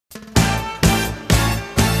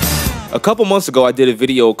A couple months ago, I did a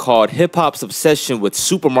video called Hip Hop's Obsession with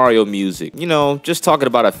Super Mario Music. You know, just talking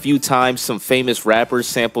about a few times some famous rappers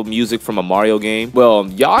sampled music from a Mario game. Well,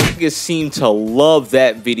 y'all niggas seem to love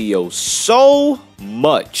that video so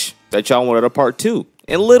much that y'all wanted a part 2.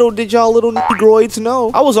 And little did y'all little negroids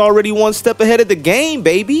know, I was already one step ahead of the game,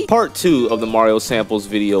 baby. Part 2 of the Mario samples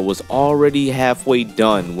video was already halfway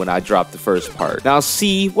done when I dropped the first part. Now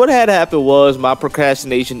see, what had happened was my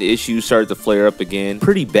procrastination issues started to flare up again,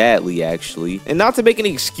 pretty badly actually. And not to make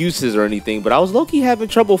any excuses or anything, but I was low-key having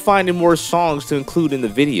trouble finding more songs to include in the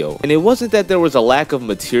video. And it wasn't that there was a lack of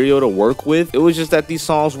material to work with, it was just that these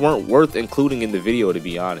songs weren't worth including in the video, to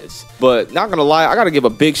be honest. But not gonna lie, I gotta give a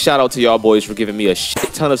big shout out to y'all boys for giving me a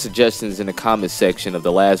ton of suggestions in the comment section of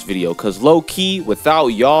the last video, because low-key without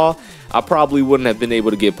y'all I probably wouldn't have been able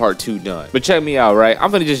to get part 2 done. But check me out, right? I'm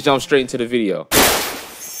gonna just jump straight into the video.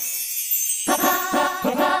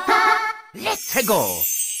 Let's go.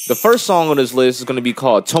 The first song on this list is going to be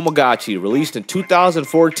called Tamagotchi, released in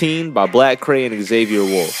 2014 by Black Cray and Xavier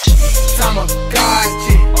Wolf.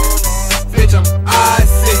 Tamagotchi, bitch, I'm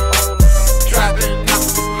icy, trapping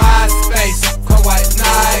my space, white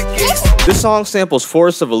Nikes. This song samples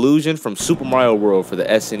Forest of Illusion from Super Mario World for the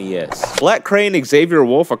SNES. Black Cray and Xavier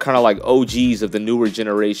Wolf are kind of like OGs of the newer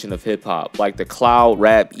generation of hip-hop, like the cloud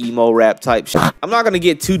rap, emo rap type shit. I'm not going to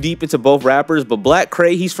get too deep into both rappers, but Black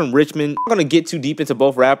Cray, he's from Richmond. I'm going to get too deep into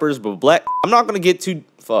both rappers, but Black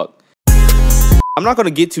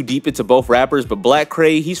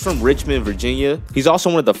Cray, he's from Richmond, Virginia. He's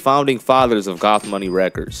also one of the founding fathers of Goth Money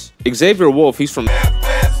Records. Xavier Wolf, he's from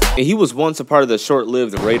and he was once a part of the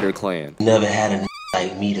short-lived Raider clan. Never had a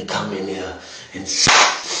like me to come in here and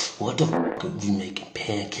what the fuck are we making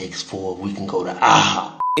pancakes for? We can go to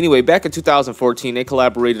AHA. Anyway, back in 2014, they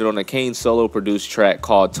collaborated on a Kane solo-produced track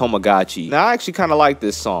called Tamagotchi. Now, I actually kind of like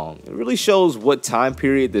this song. It really shows what time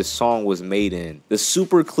period this song was made in. The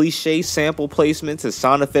super cliche sample placements and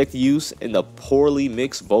sound effect use and the poorly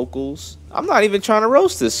mixed vocals. I'm not even trying to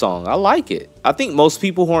roast this song. I like it. I think most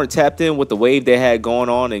people who aren't tapped in with the wave they had going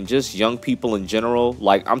on and just young people in general,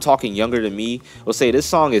 like I'm talking younger than me, will say this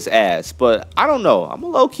song is ass. But I don't know. I'm a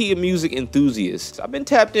low-key music enthusiast. I've been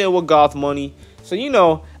tapped in with Goth Money. So, you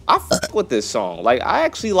know, I fuck with this song. Like, I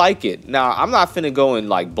actually like it. Now, I'm not finna go and,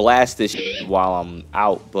 like, blast this shit while I'm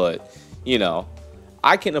out, but, you know,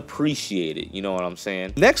 I can appreciate it, you know what I'm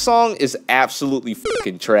saying? Next song is absolutely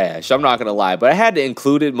fucking trash, I'm not gonna lie, but I had to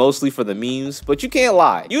include it mostly for the memes, but you can't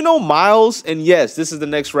lie. You know Miles, and yes, this is the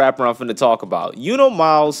next rapper I'm finna talk about. You know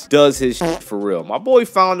Miles does his shit for real. My boy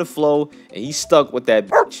found the flow, and he stuck with that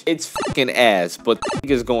bitch. It's fucking ass, but the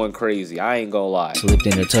nigga's going crazy, I ain't gonna lie. Slipped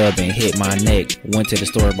in the tub and hit my neck. Went to the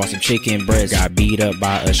store, bought some chicken breast. Got beat up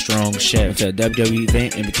by a strong chef. Went to a WWE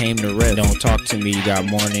event and became the ref. Don't talk to me, you got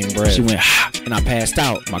morning breath. She went and I passed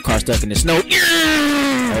out. My car stuck in the snow.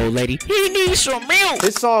 Old lady, he needs some milk.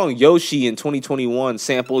 This song Yoshi in 2021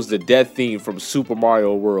 samples the death theme from Super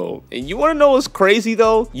Mario World. And you wanna know what's crazy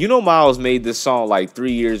though? You know Miles made this song like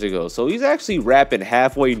 3 years ago, so he's actually rapping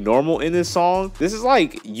halfway normal in this song. This is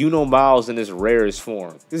like you know Miles in his rarest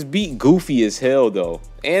form. This beat goofy as hell though,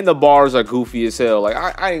 and the bars are goofy as hell. Like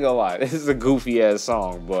I ain't gonna lie, this is a goofy ass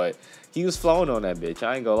song, but he was flowing on that bitch.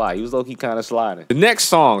 I ain't gonna lie. He was low-key kind of sliding. The next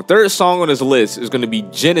song, third song on this list, is gonna be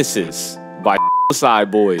Genesis by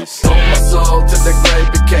Side Boys. Sold my soul to the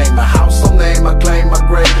grave, became a household name. I claim my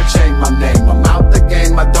grave to change my name. I'm out the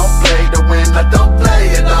game. I don't play to win. I don't play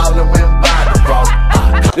it all to win by the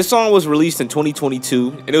road. This song was released in 2022,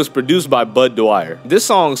 and it was produced by Bud Dwyer. This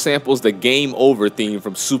song samples the Game Over theme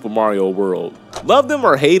from Super Mario World. Love them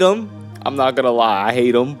or hate them, I'm not gonna lie, I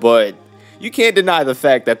hate them, but you can't deny the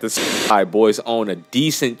fact that the Side Boys own a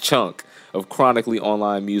decent chunk of chronically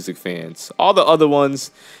online music fans. All the other ones,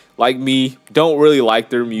 like me, don't really like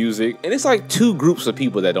their music. And it's like two groups of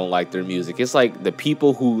people that don't like their music. It's like the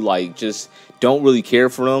people who like just don't really care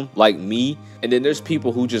for them, like me. And then there's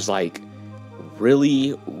people who just like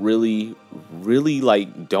really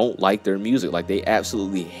like don't like their music. Like they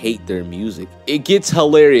absolutely hate their music. It gets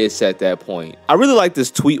hilarious at that point. I really like this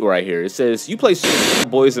tweet right here. It says, "You play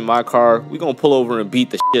boys in my car, we gonna pull over and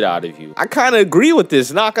beat the shit out of you." I kind of agree with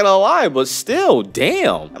this, not gonna lie, but still,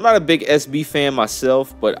 damn. I'm not a big SB fan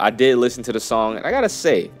myself, but I did listen to the song, and I gotta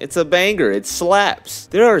say, it's a banger. It slaps.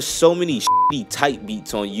 There are so many shitty type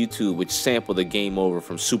beats on YouTube which sample the Game Over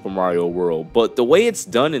from Super Mario World, but the way it's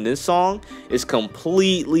done in this song is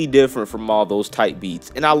completely different from all those type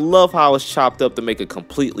beats, and I love how it's chopped up to make a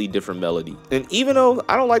completely different melody. And even though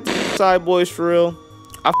I don't like the Side Boys for real,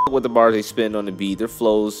 I f with the bars they spin on the beat. Their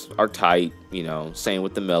flows are tight, you know, same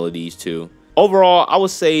with the melodies too. Overall, I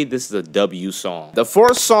would say this is a W song. The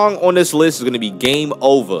fourth song on this list is going to be Game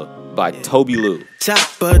Over by Toby Lou.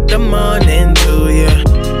 Top of the morning to ya.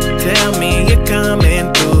 Tell me you're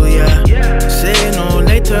coming through ya. Say no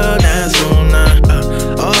later than sooner.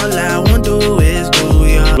 All I want to do is do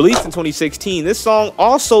ya. Released in 2016, this song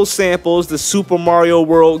also samples the Super Mario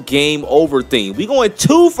World Game Over theme. We going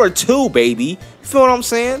 2 for 2, baby. You feel what I'm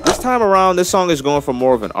saying? This time around, this song is going for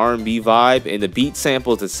more of an R&B vibe, and the beat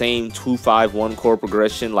samples the same 2-5-1 chord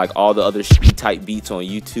progression like all the other shitty type beats on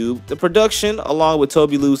YouTube. The production, along with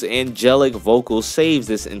Toby Lou's angelic vocals, saves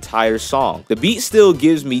this entire song. The beat still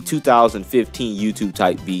gives me 2015 YouTube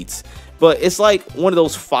type beats, but it's like one of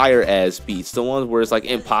those fire ass beats, the ones where it's like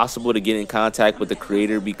impossible to get in contact with the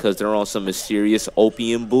creator because they're on some mysterious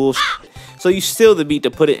opium bullshit. So you steal the beat to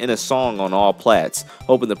put it in a song on all plats,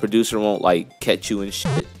 hoping the producer won't like catch you and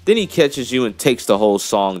shit. Then he catches you and takes the whole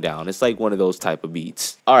song down. It's like one of those type of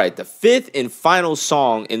beats. Alright, the 5th and final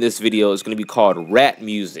song in this video is going to be called Rat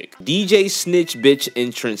Music. DJ Snitch Bitch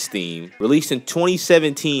entrance theme, released in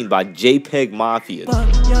 2017 by JPEG Mafia.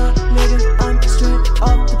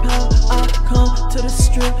 To the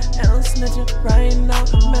strip and I'm snitching right now.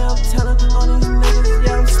 Man, I'm telling all these niggas,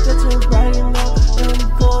 yeah, I'm snitching right now. And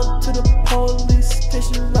I'm going to the police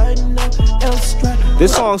station right now. And I'm strapping.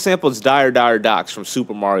 This song samples Dire Dire Docks from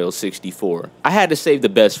Super Mario 64. I had to save the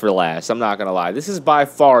best for last, I'm not gonna lie. This is by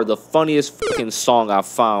far the funniest fucking song I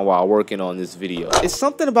found while working on this video. It's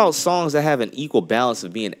something about songs that have an equal balance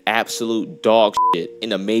of being absolute dog shit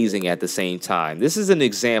and amazing at the same time. This is an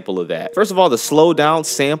example of that. First of all, the slow down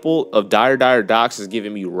sample of Dire Dire Docks is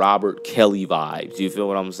giving me Robert Kelly vibes. You feel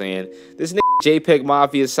what I'm saying? This nigga JPEG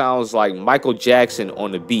Mafia sounds like Michael Jackson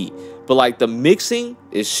on the beat, but like the mixing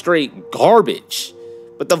is straight garbage.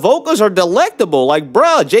 But the vocals are delectable. Like,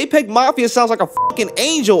 bruh, JPEG Mafia sounds like a fucking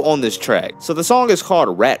angel on this track. So the song is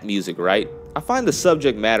called Rat Music, right? I find the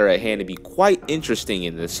subject matter at hand to be quite interesting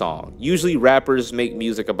in this song. Usually rappers make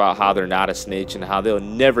music about how they're not a snitch and how they'll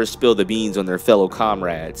never spill the beans on their fellow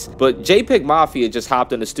comrades. But JPEG Mafia just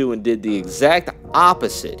hopped in the stew and did the exact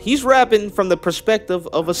opposite. He's rapping from the perspective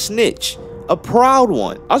of a snitch. A proud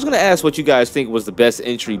one. I was gonna ask what you guys think was the best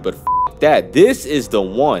entry, but f that. This is the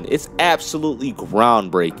one. It's absolutely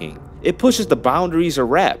groundbreaking. It pushes the boundaries of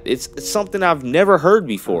rap. It's something I've never heard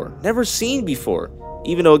before, never seen before.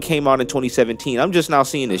 Even though it came out in 2017, I'm just now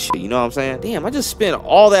seeing this shit, you know what I'm saying? Damn, I just spent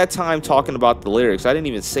all that time talking about the lyrics. I didn't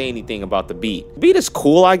even say anything about the beat. The beat is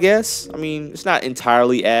cool, I guess. I mean, it's not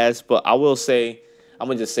entirely ass, but I will say, I'm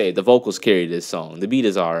gonna just say it, the vocals carry this song. The beat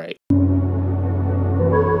is alright.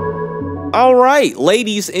 Alright,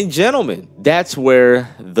 ladies and gentlemen, that's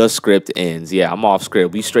where the script ends. Yeah, I'm off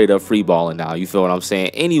script. We straight up freeballing now, you feel what I'm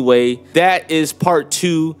saying? Anyway, that is part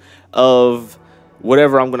 2 of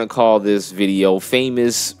whatever I'm gonna call this video.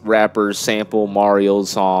 Famous rappers sample Mario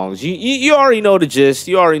songs. You already know the gist.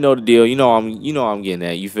 You already know the deal. You know I'm getting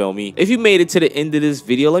at. You feel me? If you made it to the end of this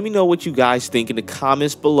video, let me know what you guys think in the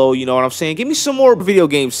comments below. You know what I'm saying? Give me some more video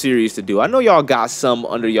game series to do. I know y'all got some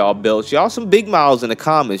under y'all belts. Y'all some big mouths in the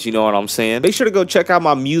comments. You know what I'm saying? Make sure to go check out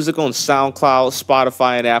my music on SoundCloud,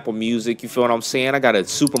 Spotify, and Apple Music. You feel what I'm saying? I got a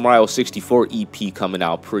Super Mario 64 EP coming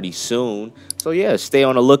out pretty soon. So yeah, stay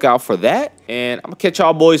on the lookout for that. And I'm gonna catch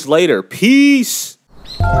y'all boys later. Peace.